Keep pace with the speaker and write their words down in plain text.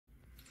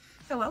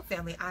Hello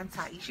family, I'm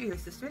𝘐𝘵'𝘴, your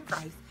sister in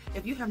Christ.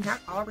 If you have not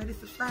already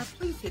subscribed,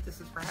 please hit the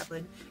subscribe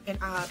button and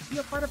be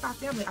a part of our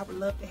family. I would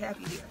love to have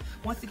you here.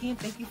 Once again,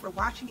 thank you for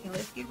watching, and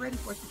let's get ready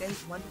for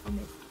today's wonderful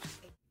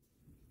message.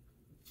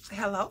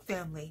 Hello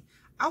family,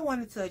 I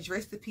wanted to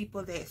address the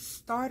people that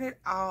started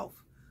off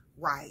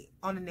right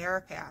on the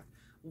narrow path,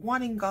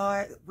 wanting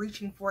God,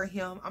 reaching for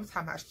Him. I'm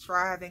talking about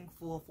striving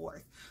full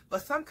force,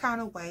 but some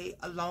kind of way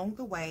along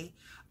the way,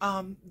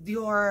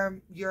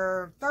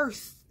 your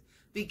thirst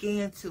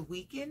began to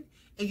weaken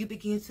and you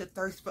begin to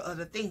thirst for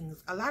other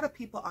things. A lot of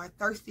people are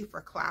thirsty for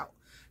clout.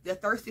 They're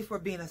thirsty for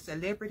being a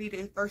celebrity.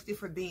 They're thirsty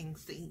for being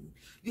seen.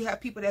 You have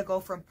people that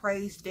go from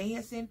praise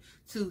dancing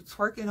to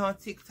twerking on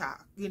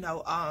TikTok,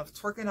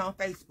 twerking on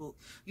Facebook.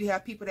 You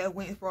have people that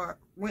went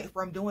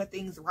from doing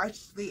things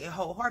righteously and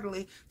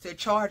wholeheartedly to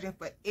charging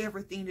for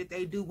everything that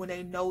they do when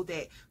they know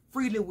that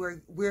freely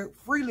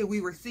we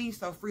receive,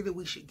 so freely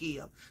we should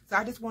give. So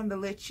I just wanted to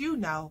let you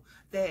know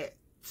that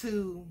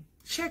to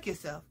check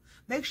yourself.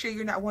 Make sure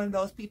you're not one of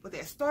those people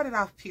that started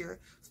off pure,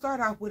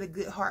 started off with a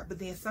good heart, but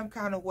then some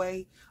kind of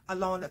way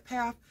along the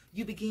path,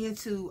 you begin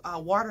to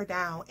water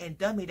down and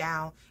dummy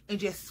down and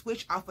just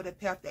switch off of the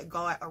path that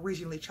God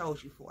originally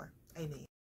chose you for. Amen.